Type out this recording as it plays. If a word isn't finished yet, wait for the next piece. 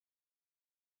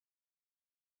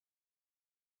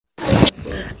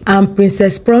I'm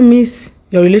Princess Promise,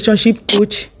 your relationship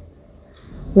coach.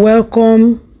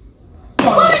 Welcome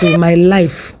to my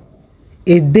life,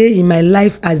 a day in my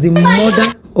life as the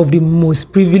mother of the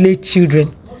most privileged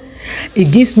children.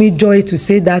 It gives me joy to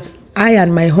say that I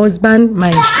and my husband,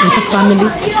 my family,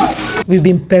 we've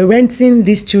been parenting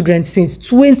these children since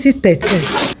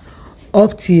 2013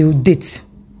 up till date.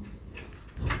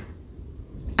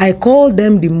 I call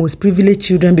them the most privileged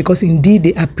children because indeed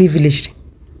they are privileged.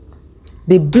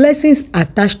 The blessings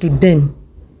attached to them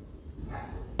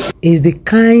is the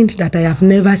kind that I have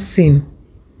never seen.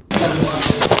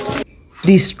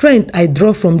 The strength I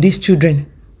draw from these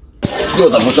children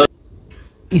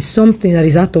is something that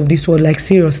is out of this world, like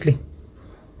seriously.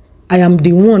 I am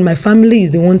the one, my family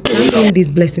is the one taking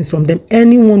these blessings from them.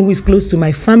 Anyone who is close to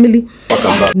my family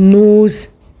knows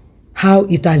how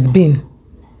it has been.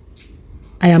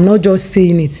 I am not just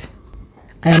saying it.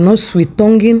 I am not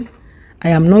sweet-tonguing. I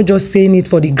am not just saying it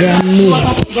for the gram. No.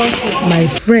 My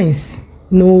friends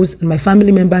knows, and my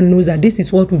family member knows that this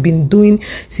is what we've been doing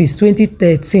since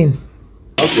 2013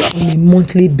 on a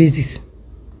monthly basis.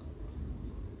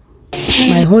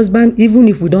 My husband, even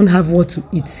if we don't have what to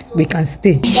eat, we can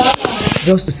stay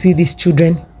just to see these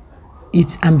children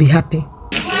eat and be happy.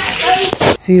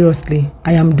 Seriously,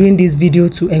 I am doing this video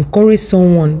to encourage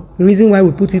someone. The reason why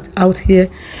we put it out here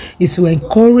is to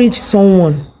encourage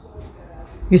someone.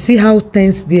 You see how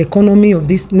tense the economy of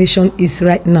this nation is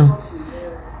right now.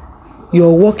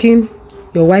 You're working,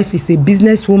 your wife is a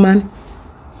businesswoman.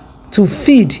 To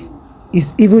feed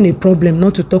is even a problem,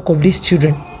 not to talk of these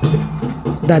children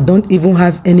that don't even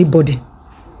have anybody,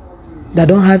 that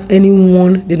don't have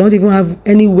anyone, they don't even have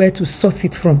anywhere to source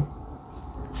it from.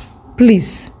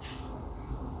 Please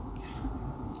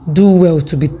do well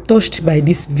to be touched by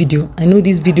this video. I know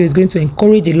this video is going to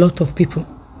encourage a lot of people.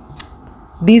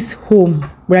 This home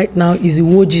right now is a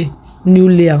Woji new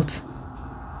layout.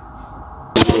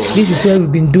 This is where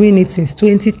we've been doing it since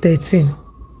 2013.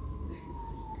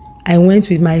 I went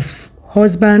with my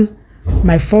husband,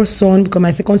 my first son, because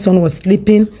my second son was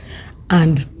sleeping,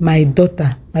 and my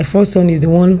daughter. My first son is the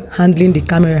one handling the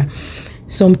camera.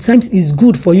 Sometimes it's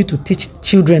good for you to teach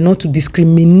children not to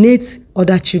discriminate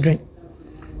other children.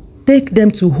 Take them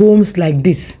to homes like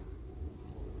this.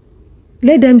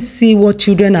 Let them see what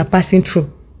children are passing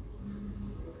through.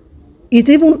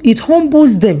 It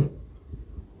humbles them.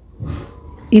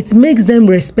 It makes them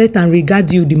respect and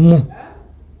regard you the more.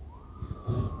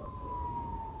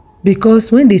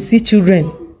 Because when they see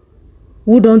children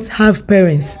who don't have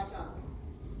parents,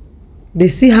 they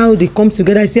see how they come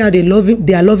together, see how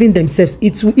they are loving themselves.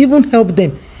 It will even help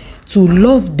them to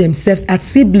love themselves as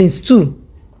siblings too.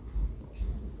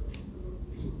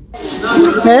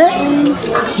 Eh?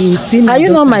 Are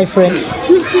you not my friend?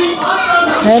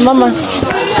 Hey, Mama.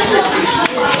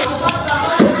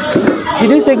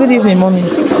 Did you say good evening, Mommy?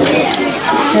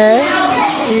 Eh?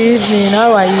 Evening,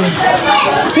 how are you?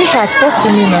 Sweetheart, talk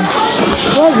to me now.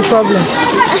 What's the problem?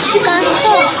 She can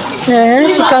talk. Yeah,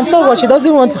 she can talk, but she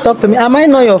doesn't want to talk to me. Am I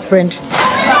not your friend?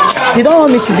 You don't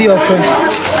want me to be your friend?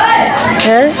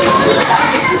 Eh?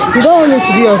 You don't want me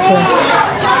to be your friend?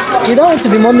 You don't want to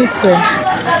be Mommy's friend?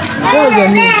 What's your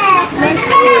name?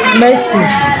 Mercy.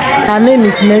 Her name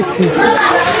is Mercy.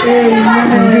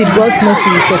 Indeed, God's mercy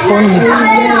is upon you.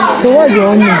 So what's your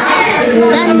own name?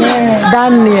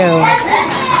 Daniel.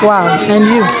 Wow. And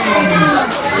you?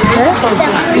 Eh?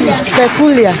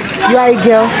 Peculiar. You are a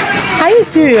girl. Are you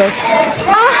serious?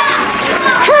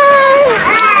 Hey!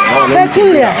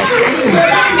 Peculiar.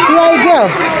 You are a girl.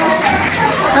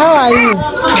 How are you? I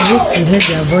hope you heard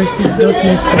their voices. Just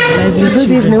make some lively.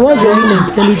 Good evening. What's your name?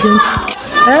 Intelligent.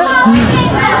 Eh?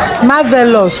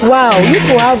 Marvelous. Wow. You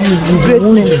could have great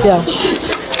names here.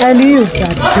 And you?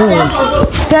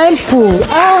 Temple.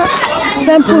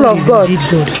 Temple of God.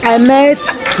 I met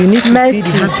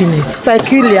Mercy,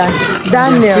 Peculiar,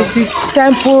 Daniel,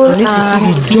 Temple,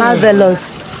 and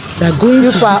Marvelous. They're going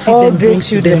You are all great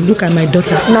children. Look at my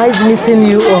daughter. Nice meeting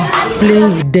you all.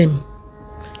 Playing with them.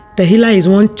 Tehila is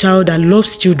one child that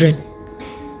loves children.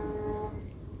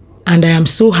 And I am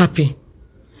so happy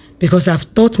because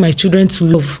I've taught my children to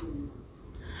love.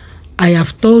 I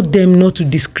have taught them not to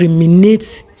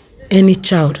discriminate any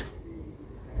child,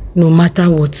 no matter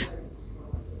what.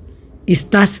 It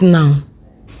starts now.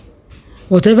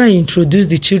 Whatever you introduce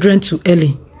the children to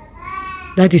early,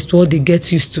 that is what they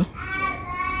get used to.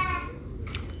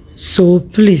 So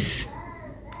please,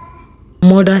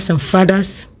 mothers and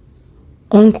fathers,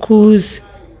 uncles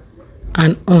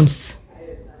and aunts,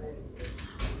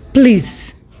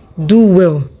 please do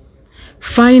well.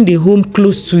 Find a home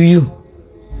close to you.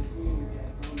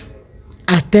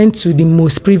 Attend to the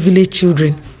most privileged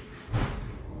children.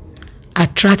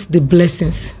 attract the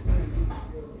blessings.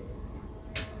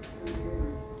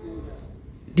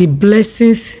 The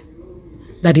blessings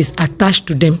that is attached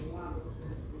to them.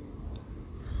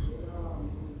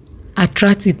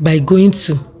 Attract it by going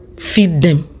to feed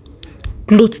them,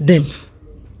 clothe them,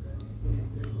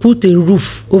 put a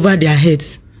roof over their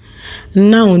heads.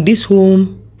 Now this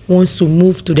home wants to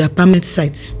move to their permanent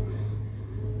site.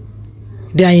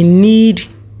 They are in need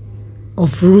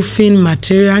of roofing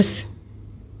materials.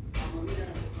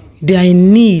 They are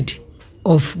in need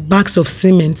of bags of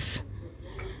cement.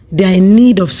 They are in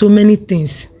need of so many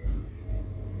things.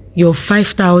 Your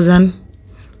 5,000,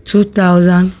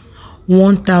 2,000,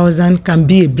 1,000 can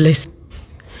be a blessing.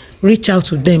 Reach out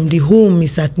to them. The home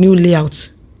is at New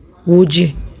Layout,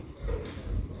 Woji.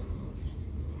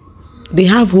 They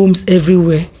have homes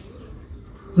everywhere.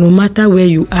 No matter where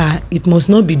you are, it must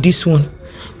not be this one.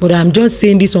 But I'm just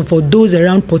saying this one for those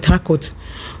around Port Harcourt,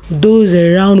 those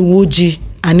around Woji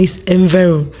and its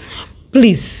environment.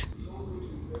 Please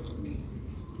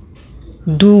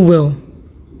do well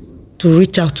to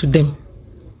reach out to them.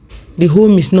 The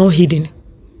home is not hidden.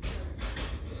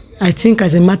 I think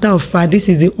as a matter of fact, this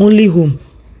is the only home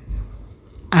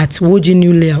at Woji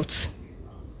New Layout.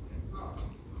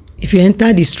 If you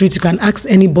enter the street, you can ask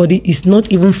anybody. It's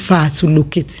not even far to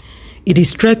locate. It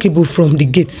is trackable from the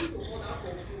gate.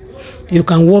 You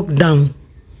can walk down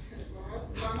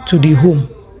to the home.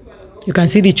 You can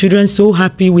see the children so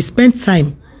happy. We spent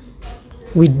time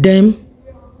with them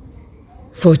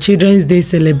for Children's Day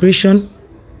celebration.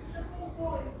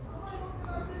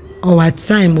 Our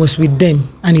time was with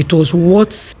them, and it was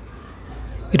worth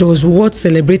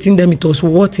celebrating them. It was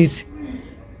worth it.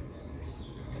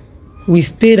 We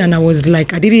stayed, and I was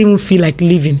like, I didn't even feel like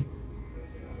leaving.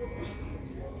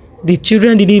 The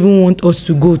children didn't even want us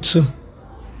to go too.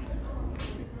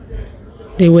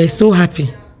 They were so happy.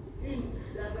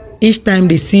 Each time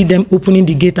they see them opening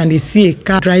the gate and they see a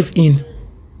car drive in,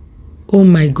 oh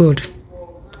my God,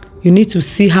 you need to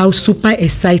see how super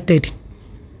excited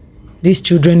these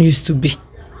children used to be.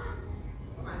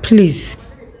 Please,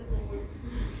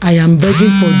 I am begging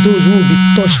for those who will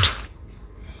be touched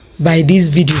by this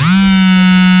video,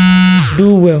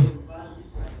 do well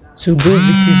to go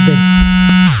visit them,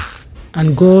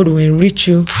 and God will enrich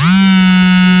you.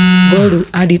 God will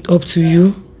add it up to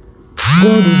you.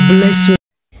 God will bless you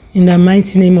in the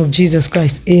mighty name of Jesus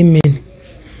Christ. Amen.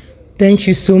 Thank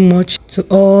you so much to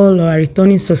all our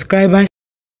returning subscribers.